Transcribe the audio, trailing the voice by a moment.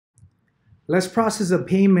let's process a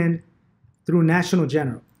payment through National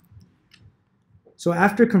General. So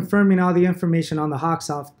after confirming all the information on the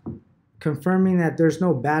HawkSoft, confirming that there's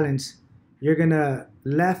no balance, you're gonna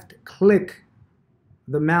left click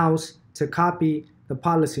the mouse to copy the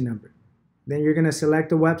policy number. Then you're gonna select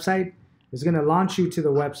the website. It's gonna launch you to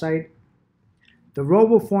the website. The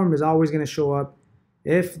RoboForm is always gonna show up.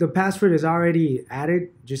 If the password is already added,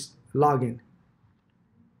 just log in.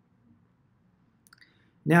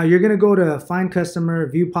 Now you're gonna go to Find Customer,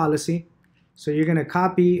 View Policy. So you're gonna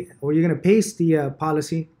copy or you're gonna paste the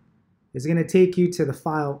policy. It's gonna take you to the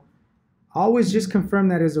file. Always just confirm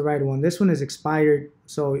that is the right one. This one is expired,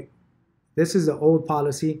 so this is the old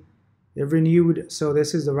policy. It renewed, so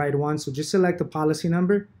this is the right one. So just select the policy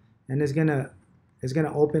number, and it's gonna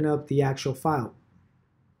open up the actual file.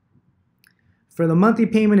 For the monthly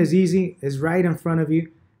payment is easy. It's right in front of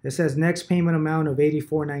you. It says next payment amount of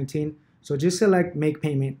 $84.19. So just select Make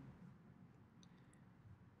Payment.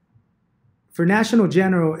 For National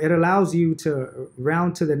General, it allows you to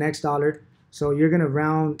round to the next dollar. So you're gonna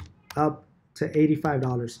round up to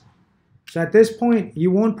 $85. So at this point,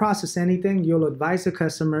 you won't process anything. You'll advise the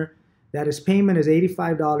customer that his payment is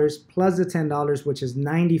 $85 plus the $10, which is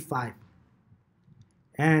 $95.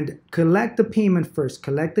 And collect the payment first.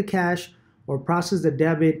 Collect the cash or process the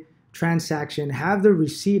debit transaction. Have the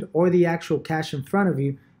receipt or the actual cash in front of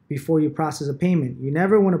you before you process a payment. You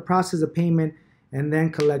never want to process a payment and then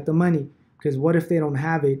collect the money, because what if they don't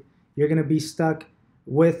have it? You're going to be stuck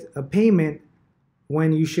with a payment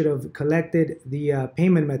when you should have collected the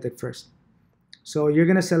payment method first. So you're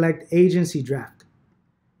going to select Agency Draft.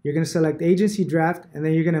 You're going to select Agency Draft, and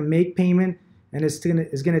then you're going to make payment, and it's going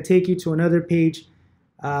to take you to another page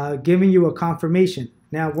giving you a confirmation.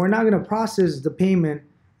 Now, we're not going to process the payment.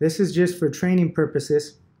 This is just for training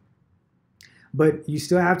purposes, but you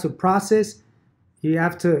still have to process. You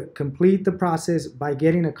have to complete the process by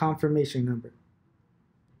getting a confirmation number.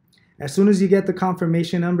 As soon as you get the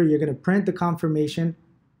confirmation number, you're going to print the confirmation,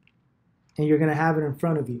 and you're going to have it in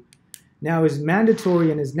front of you. Now, it's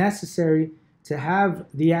mandatory and is necessary to have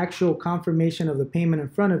the actual confirmation of the payment in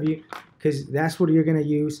front of you, because that's what you're going to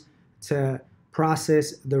use to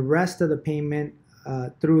process the rest of the payment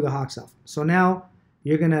through the HawkSoft. So now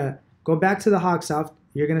you're going to go back to the HawkSoft.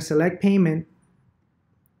 You're going to select Payment.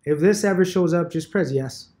 If this ever shows up, just press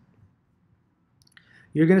Yes.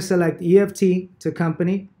 You're going to select EFT to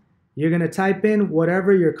company. You're going to type in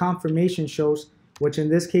whatever your confirmation shows, which in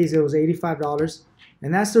this case, it was $85.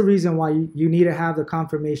 And that's the reason why you need to have the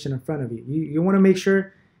confirmation in front of you. You want to make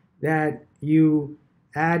sure that you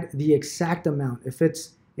add the exact amount. If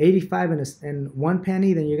it's 85 and 1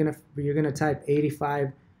 penny, then you're gonna type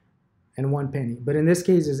 85 and 1 penny. But in this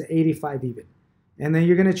case, it's 85 even. And then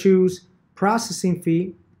you're gonna choose processing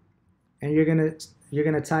fee, and you're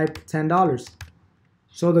gonna type $10.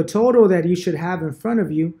 So the total that you should have in front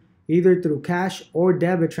of you, either through cash or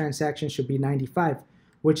debit transaction, should be 95,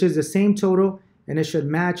 which is the same total, and it should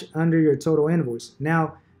match under your total invoice.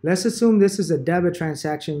 Now, let's assume this is a debit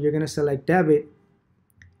transaction. You're gonna select debit,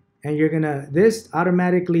 and this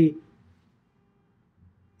automatically,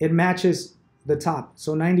 it matches the top,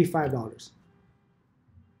 so $95.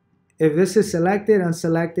 If this is selected,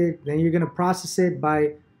 unselected, then you're gonna process it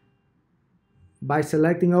by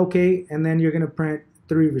selecting OK, and then you're gonna print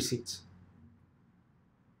 3 receipts.